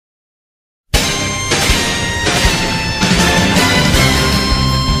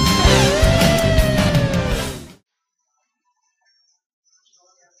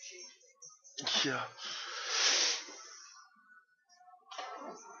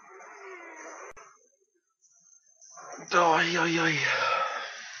Oy, oy, oy.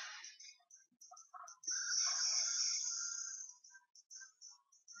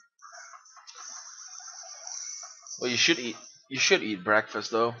 Well, you should eat. You should eat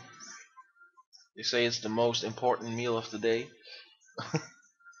breakfast though. They say it's the most important meal of the day.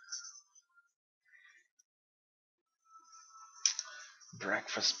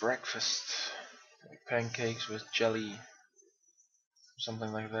 Breakfast. Like pancakes with jelly,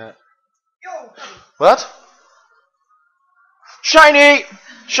 something like that. What? Shiny!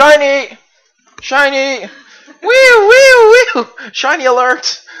 Shiny! Shiny! Wee wee wee! Shiny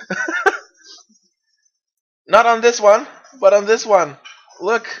alert! Not on this one, but on this one.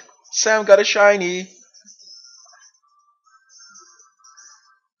 Look, Sam got a shiny.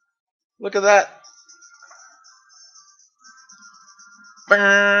 Look at that.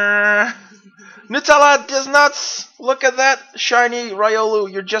 Brrr. Nutella does nuts. Look at that shiny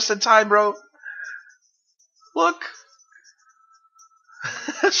Riolu. You're just in time, bro. Look.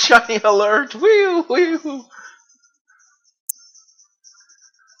 Shiny alert. Wee wee.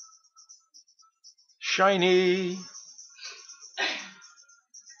 Shiny.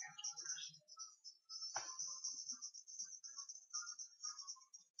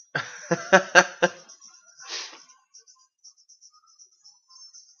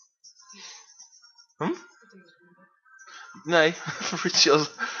 Hmm? Nee, Rielu.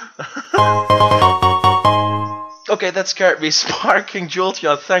 Okay, that scared me. Sparking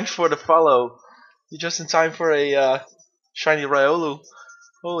Jolteon, thanks for the follow. You're just in time for a shiny Riolu.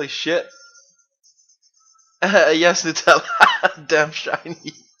 Holy shit. Yes, Nutella. Damn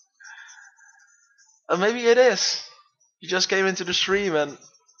shiny. Maybe it is. You just came into the stream and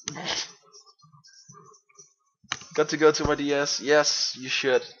got to go to my DS. Yes, you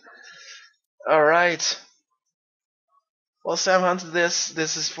should. Alright. Well, Sam hunted this.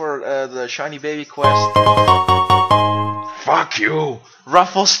 This is for the shiny baby quest. Fuck you!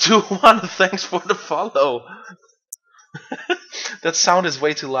 Ruffles21, thanks for the follow. That sound is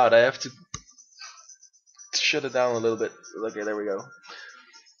way too loud. I have to shut it down a little bit. Okay, there we go.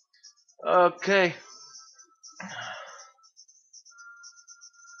 Okay.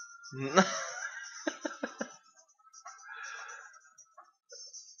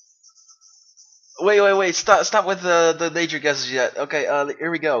 Wait. Stop with the nature guesses yet. Okay,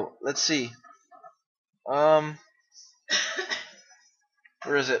 here we go. Let's see.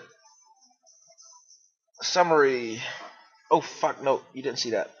 Where is it? Summary. Oh fuck, no, you didn't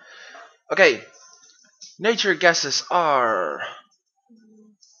see that. Okay. Nature guesses are.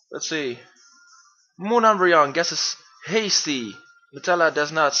 Let's see. Moon Umbreon guesses hasty. Nutella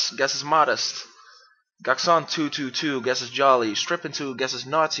does nuts guesses modest. Gaxon 222 guesses jolly. Strippin2 guesses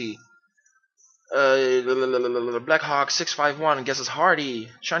naughty. Blackhawk 651 guesses hardy.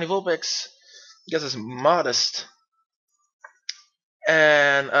 Shiny Vulpix guesses modest.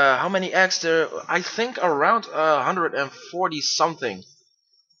 And how many eggs there? I think around 140 something.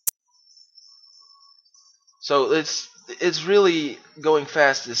 So it's really going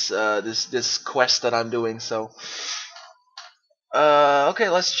fast, this quest that I'm doing. So okay,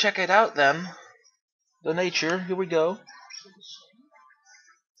 let's check it out then. The nature. Here we go.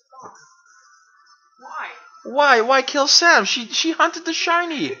 Why? Why kill Sam? She hunted the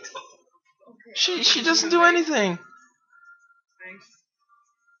shiny. She doesn't do anything.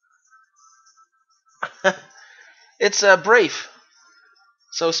 It's brave.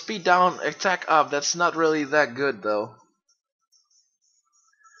 So speed down, attack up. That's not really that good though.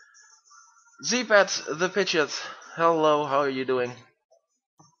 Zpat the Pidgeot. Hello, how are you doing?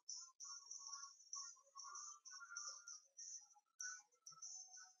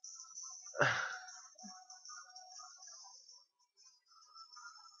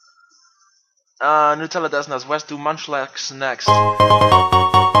 Nutella does nuts. Let's do Munchlax next.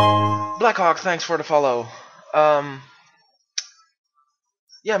 Blackhawk, thanks for the follow.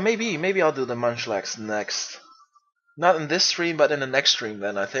 Yeah, maybe I'll do the Munchlax next. Not in this stream, but in the next stream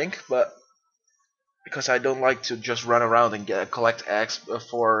then, I think. But because I don't like to just run around and collect eggs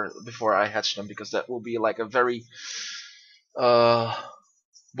before I hatch them, because that will be like a very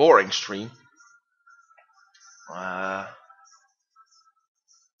boring stream.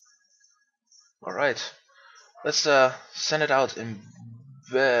 All right, let's send it out in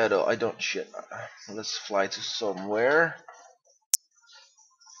bed. Oh, I don't shit. Let's fly to somewhere.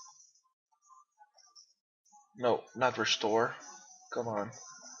 No, not restore. Come on.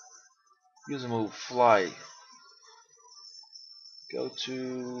 Use a move. Fly. Go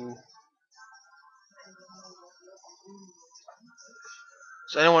to.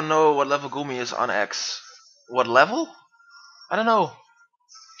 Does anyone know what level Gumi is on X? What level? I don't know.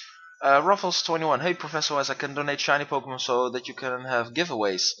 Ruffles21. Hey Professor Wise, I can donate shiny Pokemon so that you can have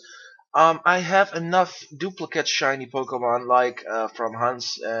giveaways. I have enough duplicate shiny Pokemon like from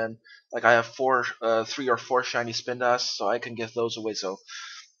Hans, and like I have 3 or 4 shiny Spindas, so I can give those away. So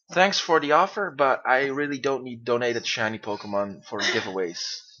thanks for the offer, but I really don't need donated shiny Pokemon for giveaways.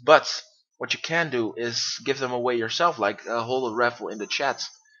 But what you can do is give them away yourself, like hold a raffle in the chat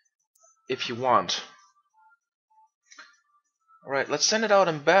if you want. Alright, let's send it out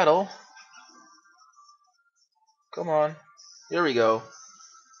in battle. Come on. Here we go.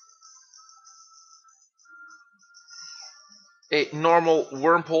 A normal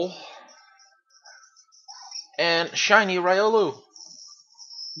Wurmple and shiny Riolu.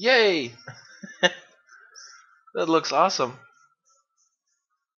 Yay! That looks awesome.